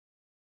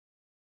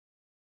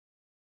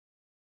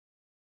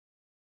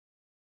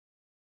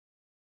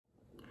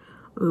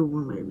Oh,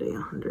 one more day,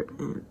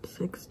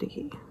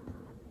 160.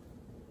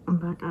 I'm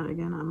back at it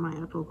again on my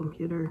actual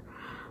computer,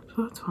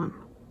 so that's fun.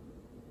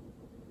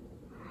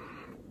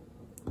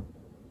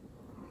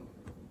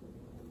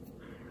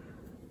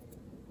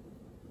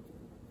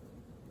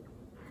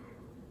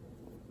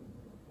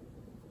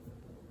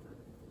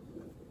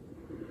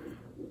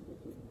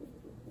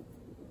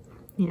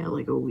 Yeah,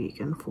 like a week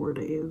and 4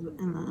 days,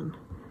 and then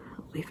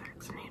I'll be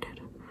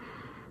vaccinated.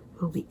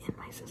 It'll be in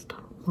my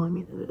system. Well, I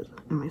mean, it is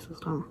in my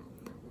system.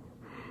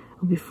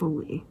 It'll be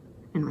fully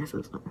in my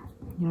system,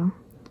 you know?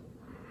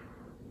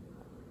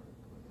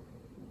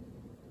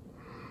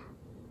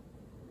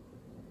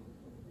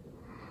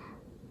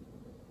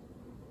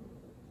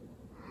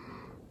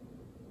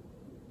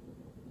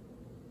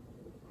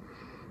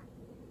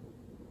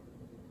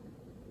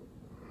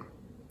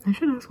 I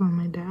should ask when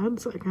my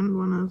dad's second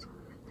one is.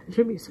 It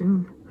should be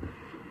soon.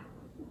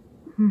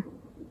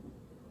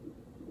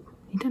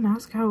 He didn't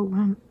ask how it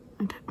went.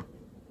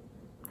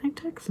 I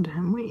texted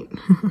him. Wait.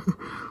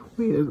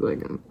 Wait a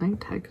second. I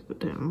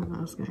texted him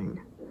asking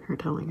or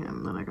telling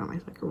him that I got my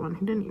second one.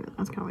 He didn't even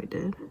ask how I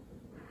did.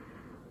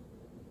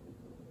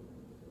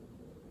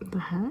 The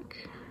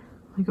heck?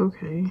 Like,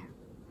 okay.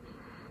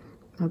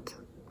 That's...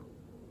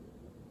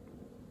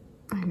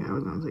 I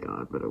was gonna say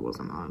odd, but it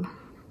wasn't odd.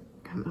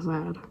 Kinda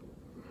sad.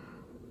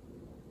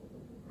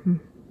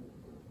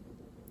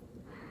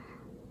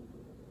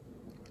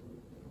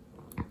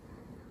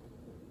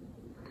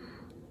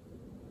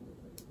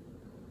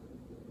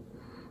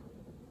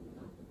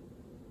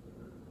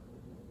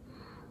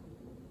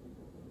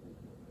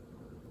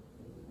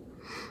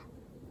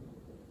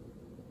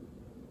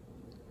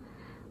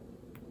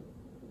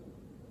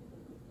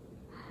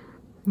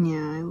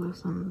 Yeah, I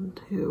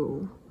listened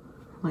to,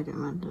 like I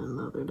mentioned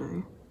the other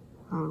day,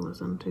 I would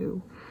listen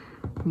to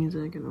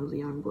music and it was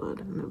Youngblood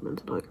and it had been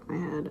stuck in my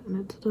head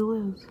and it still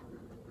is.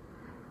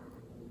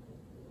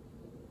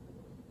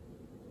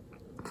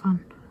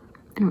 Fun.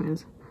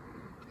 Anyways,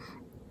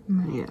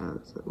 yeah,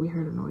 so we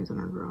heard a noise in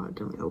our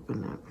garage and we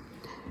opened it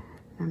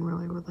and we're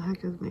like, what the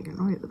heck is making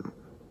noise in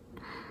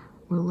it?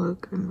 We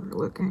look and we're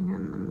looking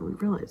and then we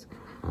realize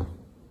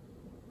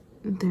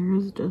there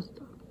is just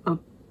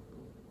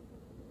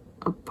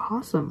a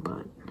possum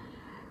butt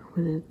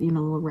with a, you know,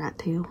 little rat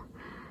tail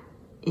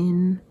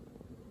in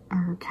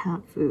our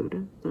cat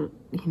food that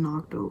he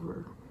knocked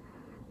over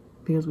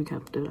because we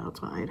kept it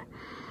outside.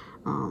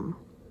 Don't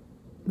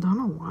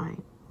know why.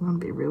 I'm gonna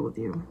be real with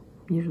you.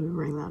 Usually we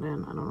bring that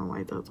in. I don't know why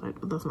it's outside,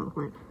 but that's not the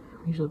point.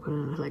 We usually put it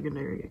in a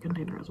secondary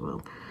container as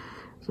well,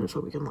 so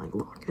we can like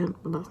lock it,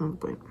 but that's not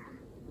the point.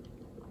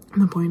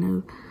 The point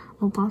is,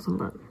 little possum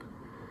butt,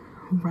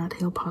 rat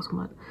tail possum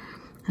butt,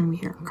 and we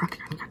hear crunch,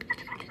 crunch, crunch,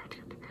 crunch, crunch,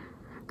 crunch,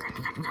 crunch,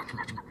 crunch, crunch,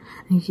 crunch,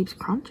 and he keeps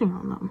crunching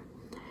on them.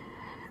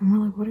 And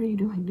we're like, what are you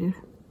doing, dude?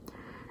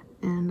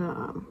 And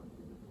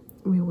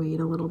we wait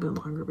a little bit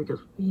longer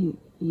because he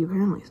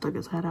apparently stuck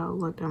his head out,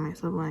 looked at my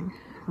sibling.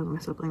 It was my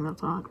sibling that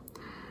saw it.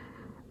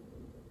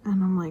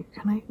 And I'm like,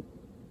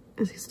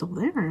 is he still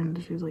there?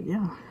 And she's like,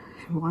 yeah.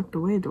 She walked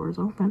away, doors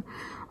open.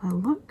 I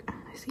look,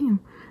 I see him,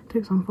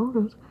 take some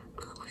photos.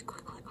 Click, click,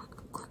 click, click,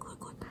 click, click,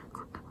 click,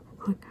 click,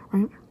 click,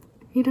 right?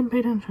 He didn't pay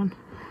attention.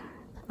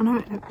 And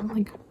I'm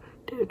like,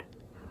 dude,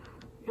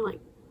 you're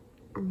like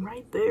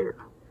right there.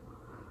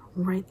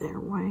 Right there.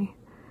 Why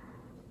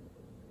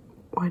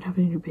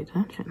haven't you paid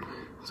attention?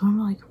 So I'm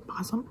like,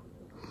 possum?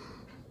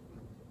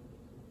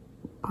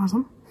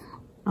 Possum?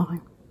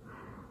 Nothing.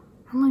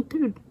 I'm like,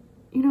 dude,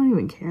 you don't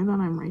even care that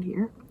I'm right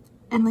here?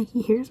 And like,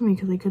 he hears me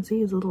because I could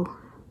see his little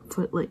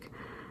foot, like,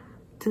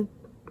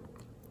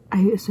 I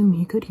assume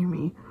he could hear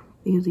me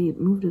because he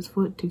moved his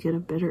foot to get a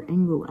better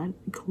angle at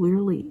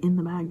clearly in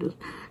the bag, just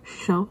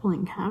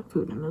shoveling cat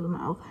food into his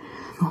mouth.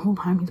 The whole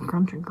time he's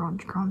crunching,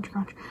 crunch, crunch,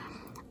 crunch.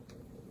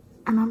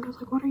 And I'm just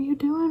like, what are you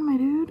doing, my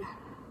dude?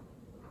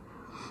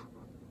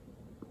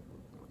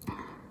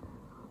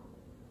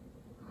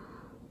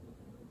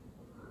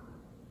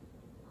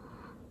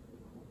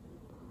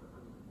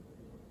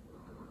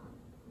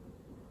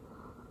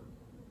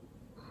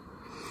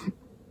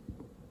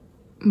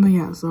 But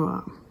yeah,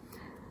 so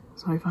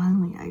I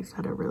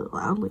said it really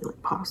loudly,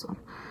 like, possum.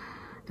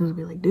 Just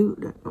be like, dude,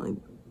 like,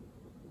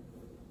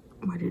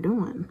 what you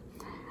doing?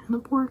 And the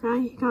poor guy,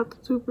 he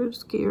got super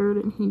scared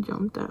and he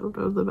jumped out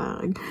of the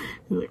bag.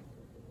 He's like,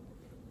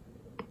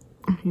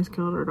 he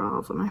scuttered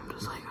off, and I'm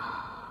just like,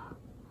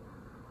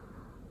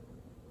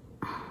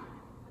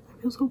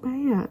 I feel so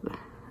bad.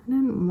 I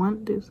didn't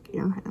want to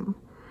scare him,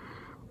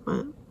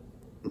 but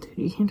dude,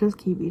 you can't just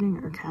keep eating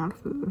our cat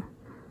food.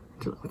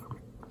 So,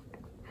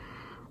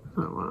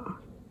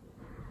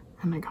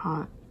 and I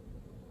caught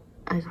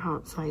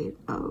sight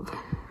of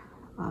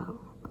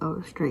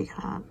a stray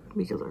cat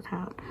because our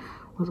cat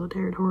was a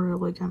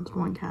territorial against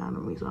one cat,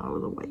 and we saw it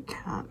was a white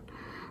cat.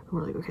 So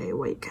we're like, okay,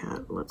 white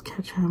cat, let's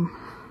catch him,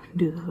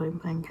 do the same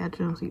thing, catch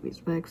him, see if he's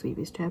fixed, see if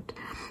he's chipped.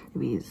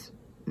 If he's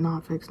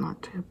not fixed,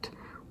 not chipped,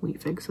 we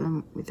fix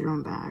him, we throw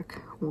him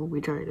back, or we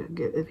try to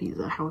get, if he's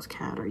a house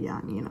cat or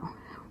young, you know,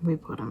 we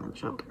put him in the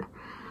shelter.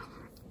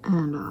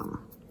 And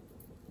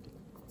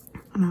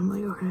And I'm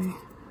like, okay.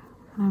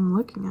 And I'm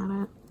looking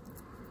at it.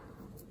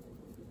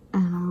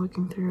 And I'm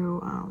looking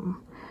through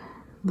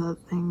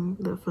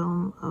the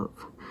film of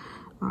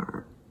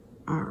our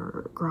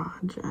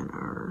garage and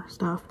our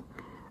stuff.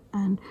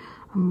 And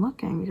I'm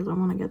looking because I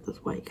want to get this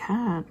white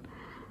cat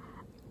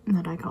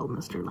that I called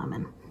Mr.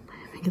 Lemon.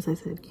 Because I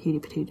said cutie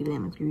patootie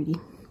lemon Rudy.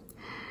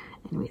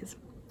 Anyways,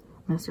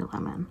 Mr.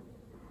 Lemon.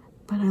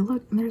 But I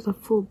look and there's a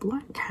full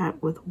black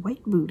cat with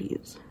white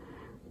booties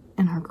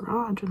in our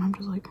garage, and I'm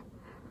just like,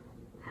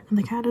 and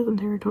the cat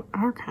isn't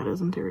our cat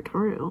isn't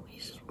territorial.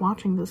 He's just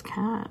watching this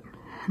cat,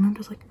 and I'm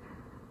just like,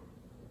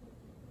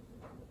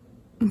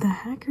 the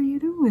heck are you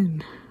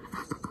doing?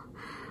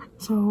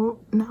 So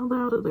now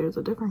that there's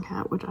a different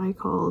cat, which I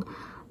called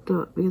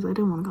because I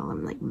didn't want to call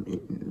him like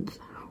Mittens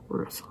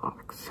or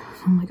Socks.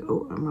 So I'm like,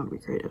 oh, I'm gonna be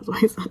creative. So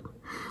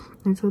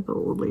I said the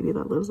old lady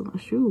that lives in the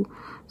shoe,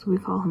 so we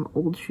call him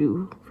Old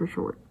Shoe for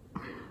short.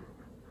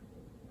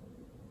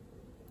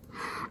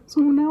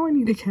 So now I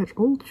need to catch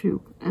Old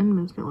Shoe and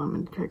Mr.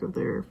 Lemon to check if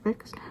they're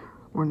fixed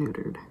or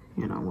neutered,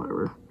 you know,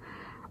 whatever.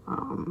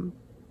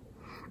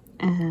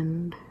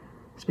 And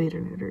spayed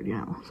or neutered, you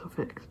know, so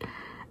fixed.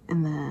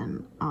 And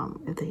then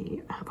if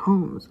they have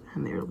homes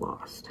and they're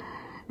lost,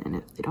 and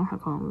if they don't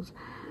have homes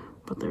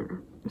but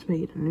they're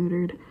spayed and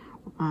neutered,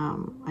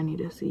 I need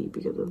to see,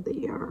 because if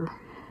they are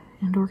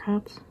indoor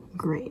cats,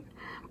 great.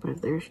 But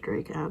if they're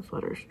stray cats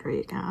that are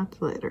stray cats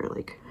that are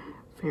like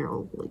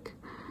feral like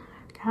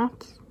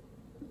cats,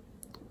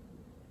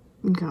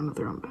 gotta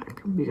throw them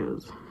back,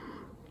 because,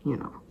 you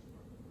know,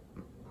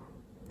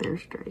 they're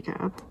stray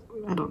cats.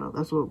 I don't know,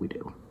 that's what we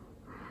do.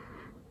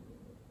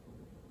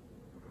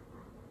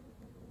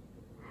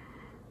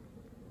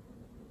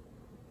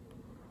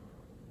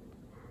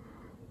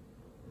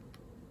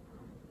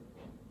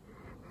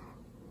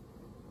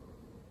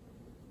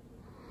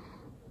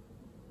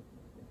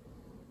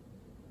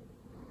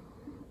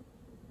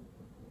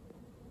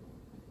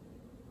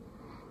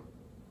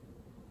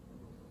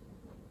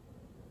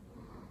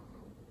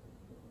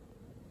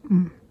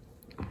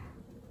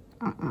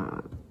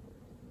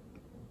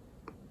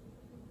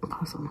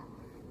 Possum.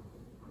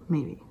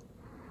 Maybe.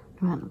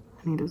 Depends.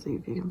 I need to see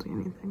if you can see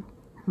anything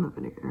in the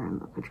video or in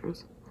the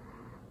pictures.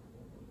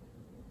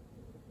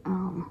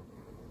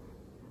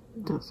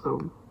 Just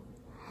so.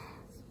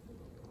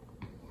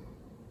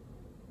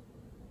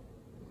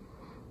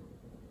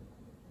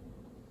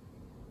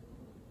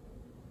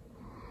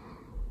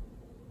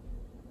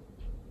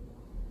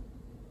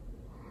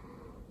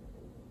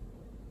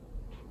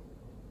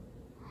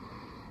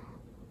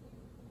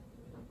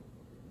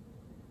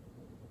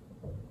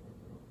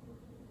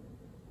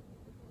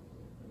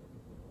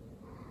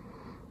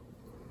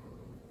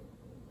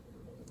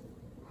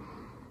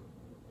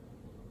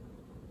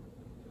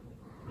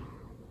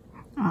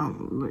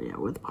 But yeah,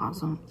 with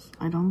possums,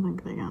 I don't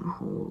think they can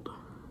hold,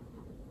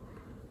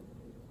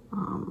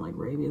 like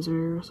rabies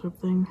or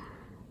something.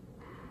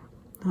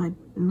 I'm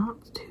not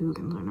too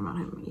concerned about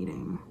him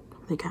eating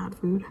the cat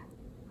food,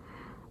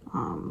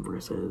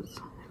 versus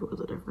if it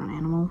was a different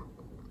animal.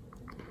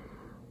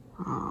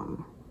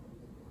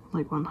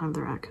 Like one time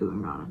the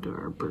raccoon got into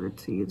our bird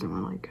seeds and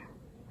we're like,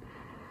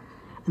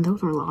 and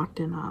those were locked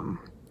in, a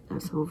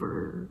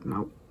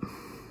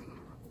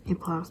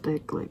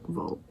plastic, like,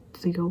 vault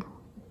seal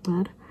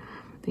lid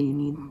that you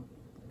need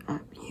a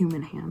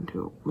human hand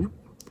to open.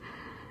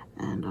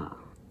 And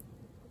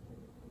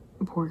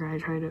the poor guy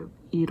tried to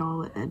eat all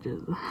the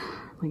edges.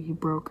 Like, he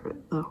broke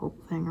the whole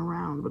thing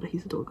around, but he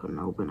still couldn't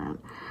open it.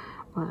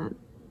 But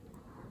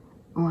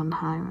one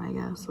time, I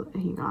guess,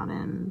 he got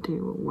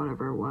into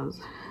whatever it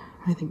was,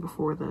 I think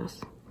before this,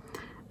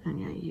 and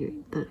yeah,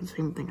 the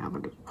same thing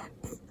happened.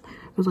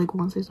 It was like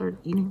once they started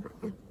eating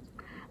it,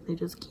 they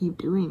just keep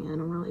doing it,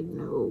 and we're like,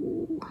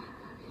 no,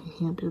 you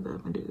can't do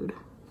that, my dude.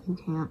 You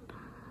can't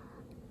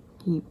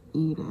keep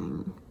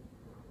eating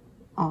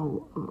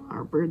all of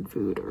our bird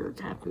food or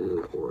cat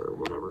food or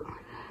whatever.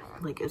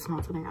 Like, it's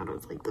not sitting out,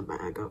 it's like the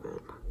bag of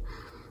it.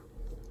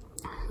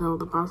 So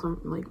the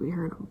possum, like, we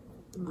heard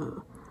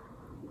the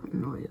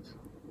noise.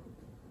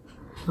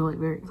 So, like,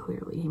 very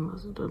clearly he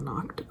must have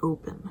knocked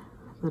open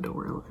the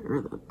door,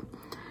 or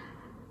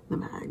the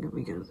bag,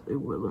 because it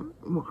wasn't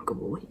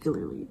walkable. He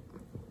clearly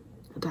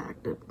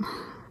attacked it.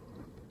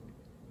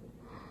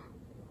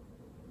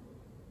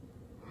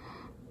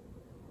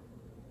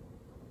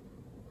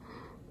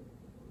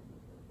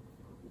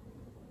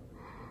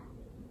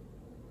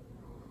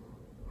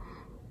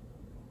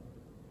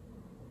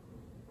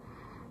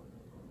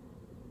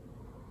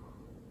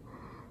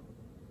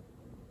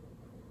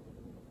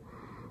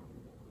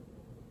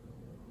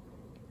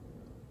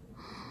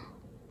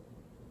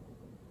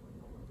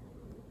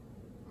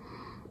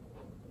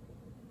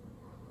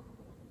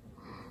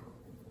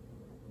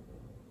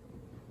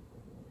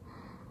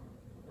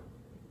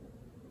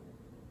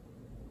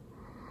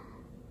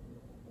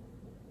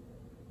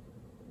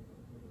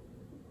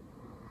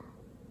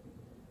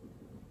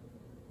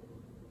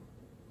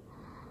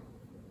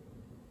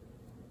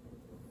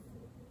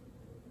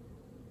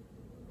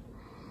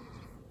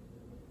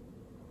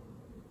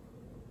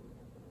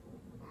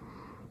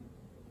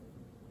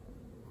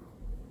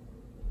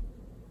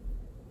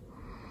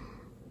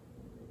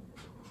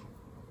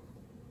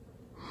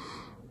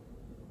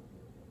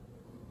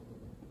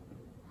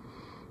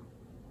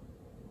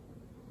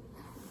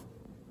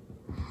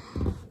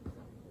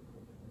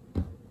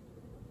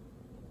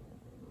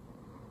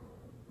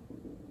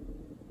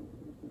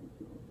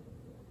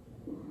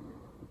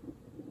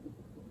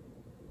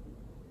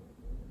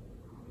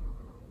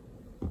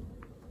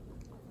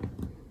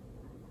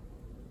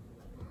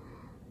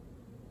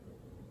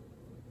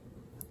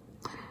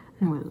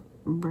 Anyways,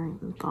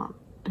 brain thought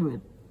to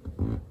it.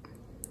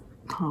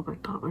 Topic.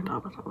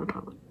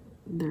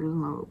 There's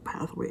no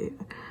pathway.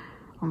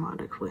 I'm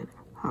not explaining.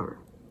 However,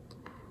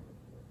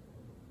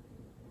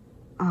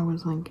 I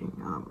was thinking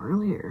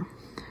earlier,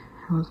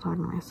 I was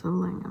talking to my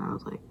sibling and I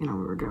was like, we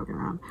were joking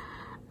around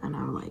and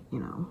I was like,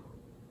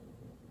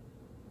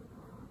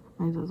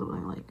 I said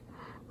something like,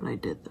 but I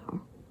did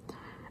though.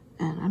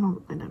 And I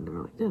didn't do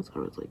it like this. I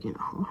was like,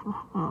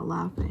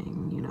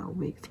 laughing,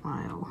 big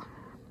smile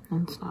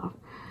and stuff.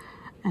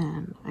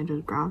 And I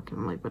just dropped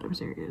him like, but I'm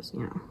serious,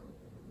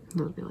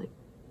 Just be like,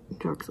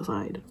 jokes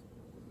aside,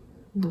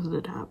 this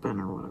did happen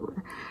or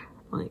whatever.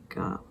 Like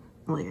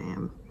I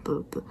am,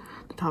 the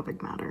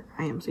topic matter,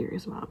 I am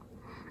serious about.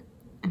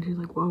 And she's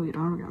like, whoa, you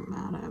don't get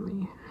mad at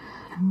me.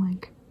 And I'm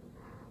like,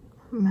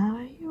 I'm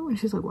mad at you? And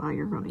she's like, wow,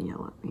 you're gonna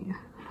yell at me. And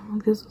I'm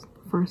like, this is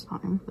the first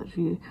time that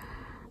she,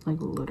 like,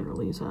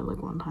 literally said,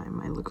 like, one time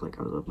I looked like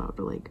I was about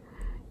to, like,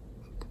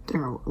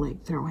 throw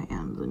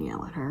hands and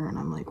yell at her. And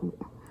I'm like,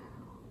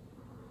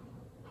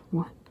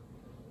 what?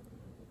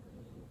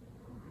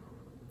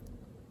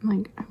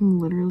 Like, I'm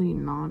literally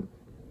not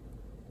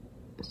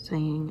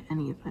saying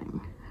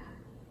anything.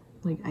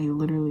 Like,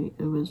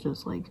 it was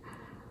just, like,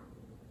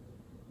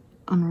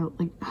 unreal,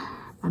 like,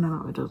 I don't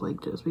know, just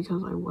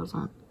because I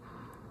wasn't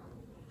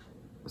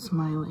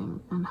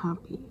smiling and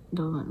happy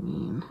doesn't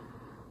mean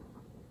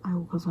I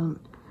wasn't,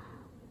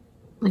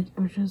 like, it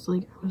was just,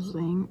 like, I was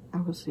saying,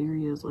 I was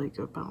serious, like,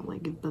 about,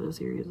 like, but as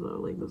serious though,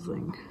 like, this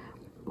thing,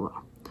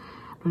 well,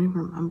 I don't even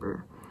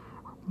remember,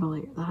 but,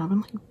 like, that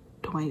happened, like,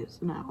 twice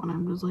now, and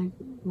I'm just like,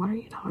 what are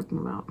you talking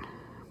about?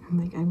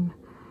 Like, I'm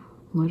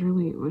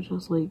literally, it was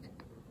just, like,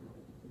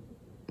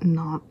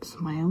 not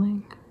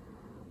smiling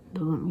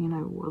doesn't mean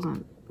I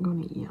wasn't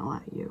going to yell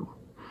at you.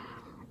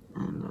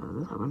 And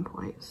this happened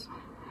twice.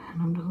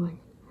 And I'm just like,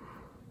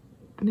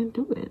 I didn't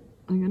do it.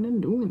 Like, I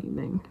didn't do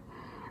anything.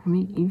 I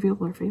make evil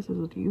their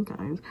faces to you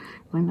guys.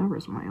 I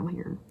never smile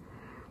here.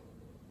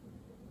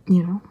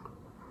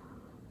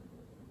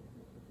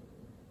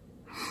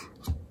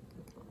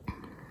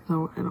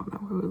 So, I don't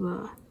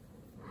know.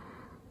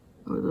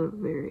 It was a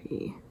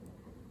very,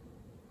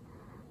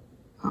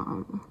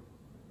 I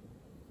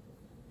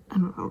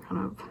don't know,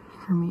 kind of,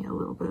 for me, a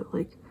little bit,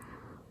 like,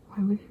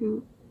 why would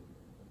you,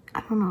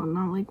 I don't know,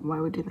 not like, why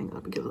would you think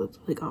that, because it's,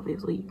 like,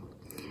 obviously,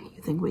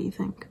 you think what you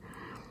think,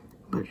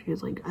 but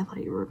she's like, I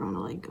thought you were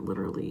gonna, like,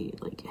 literally,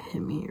 like,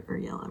 hit me or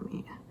yell at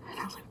me, and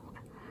I was like,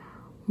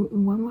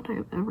 when would I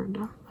have ever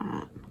done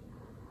that?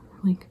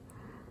 Like,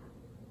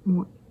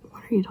 what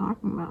are you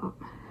talking about?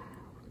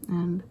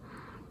 And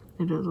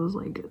it just was,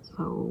 like,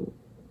 so,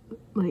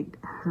 like,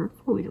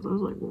 hurtful, because I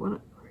was like, what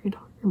are you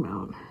talking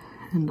about?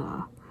 And,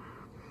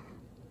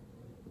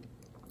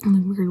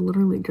 like, we were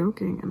literally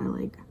joking, and I,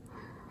 like,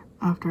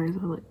 after I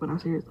said, like, but I'm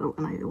serious though,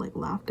 and I, like,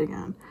 laughed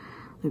again,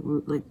 like,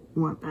 we, like,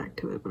 went back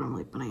to it, but I'm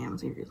like, but I am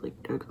serious, like,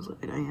 jokes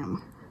aside, I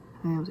am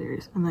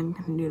serious, and then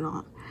continued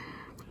on.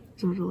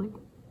 So it was like,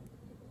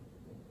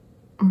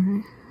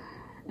 okay,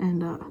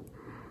 and I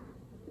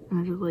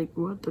just, like,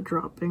 what, the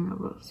dropping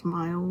of a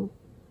smile,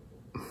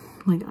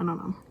 like, I don't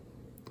know,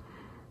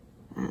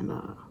 and,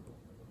 I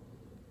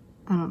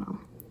don't know.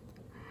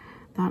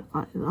 That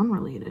is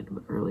unrelated,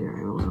 but earlier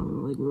I also,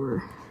 like, we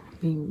were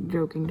being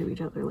joking to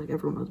each other, like,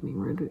 everyone was being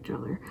rude to each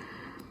other.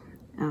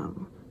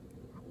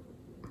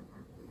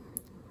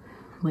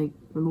 Like,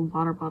 the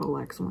water bottle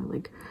accidentally,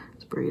 like,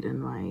 sprayed in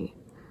my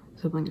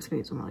sibling's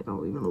face, and I'm like,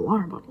 oh, even the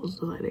water bottle is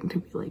deciding to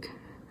be, like,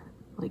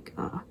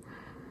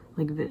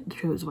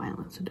 chose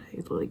violence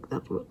today. So, like,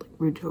 that's what, like,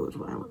 we chose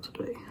violence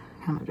today,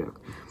 kind of joke.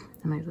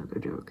 And I said a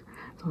joke.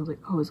 So I was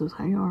like, oh, is this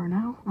how you are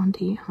now,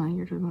 auntie? Huh?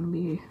 You're just gonna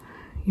be,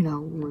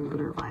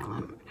 rude or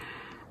violent.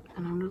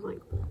 And I'm just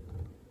like,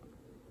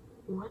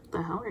 what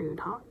the hell are you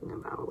talking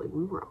about? Like,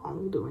 we were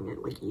all doing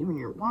it, like, even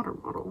your water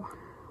bottle.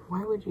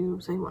 Why would you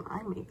say when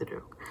I make the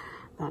joke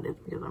that it's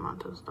because I'm on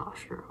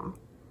testosterone?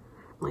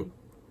 Like,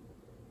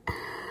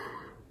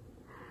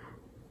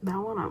 that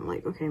one I'm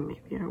like, okay,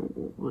 maybe I,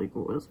 like,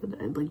 was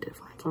it, like,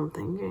 different, so I'm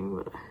thinking,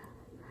 but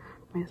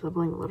my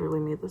sibling literally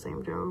made the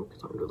same joke,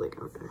 so I'm just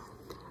like, okay.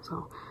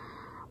 So,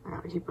 I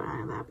gotta keep an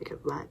eye on that,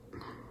 because that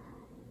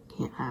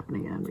can't happen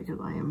again, because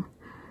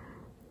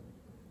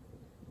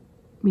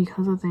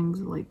because of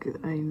things, like,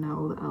 I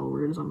know the L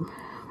words, I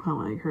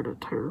heard a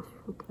turf,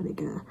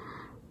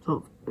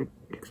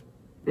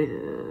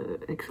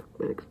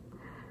 like,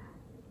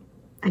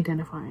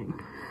 identifying,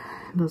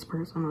 this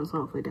person was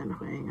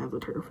self-identifying as a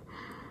turf,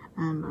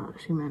 and,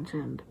 she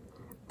mentioned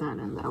that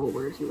in the L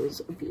word he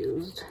was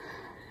abused,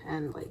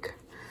 and, like,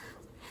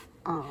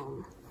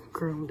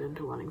 groomed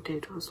into wanting to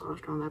take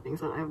testosterone. That being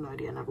said, I have no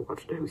idea, I never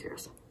watched it, who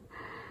cares?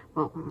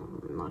 Well,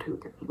 not who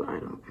cares, but I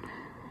don't.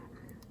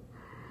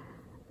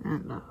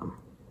 And,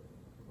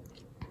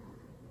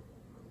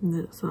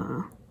 this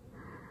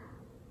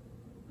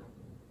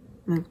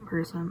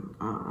person,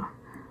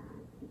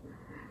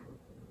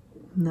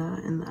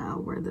 in the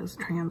L where this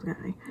trans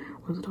guy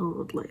was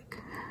told,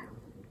 like,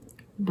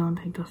 don't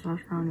take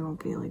testosterone, you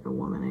won't be, like, a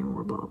woman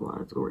anymore, blah blah,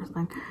 it's the worst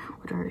thing,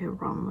 which I already have a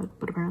problem with,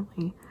 but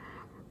apparently,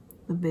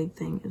 the big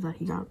thing is that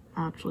he got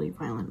actually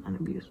violent and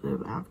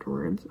abusive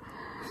afterwards.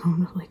 So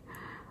I'm just like,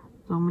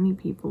 so many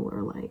people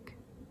are like,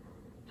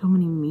 so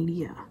many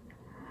media,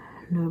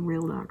 no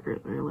real doctors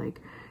are like,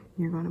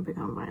 you're going to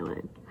become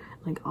violent.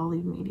 Like, all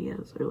these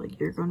medias are like,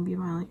 you're going to be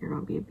violent, you're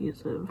going to be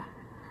abusive.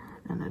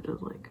 And it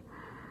just like,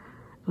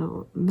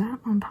 so that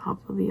on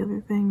top of the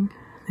other thing,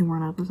 they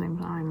weren't at the same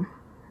time.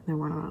 They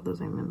weren't about the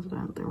same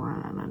incident. They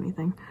weren't at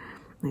anything.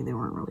 Like, they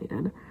weren't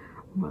related.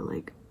 But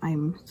like,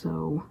 I'm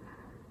so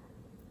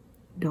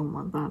don't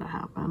want that to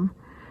happen.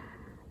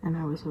 And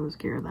I was so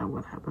scared that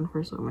would happen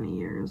for so many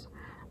years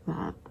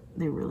that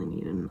they really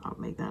need to not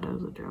make that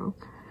as a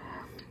joke.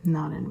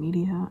 Not in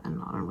media and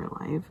not in real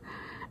life.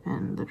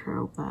 And the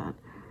trope that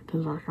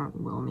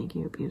testosterone will make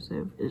you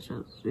abusive is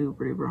just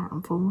super duper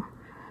harmful.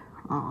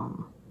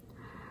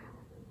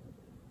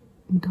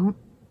 Don't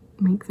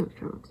make those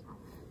jokes.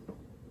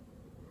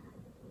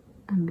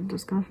 End of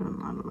discussion,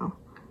 I don't know.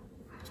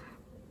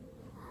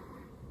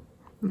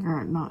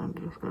 Or not end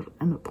of discussion,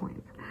 end of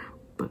point.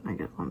 But I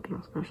guess on to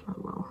discussion as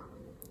well.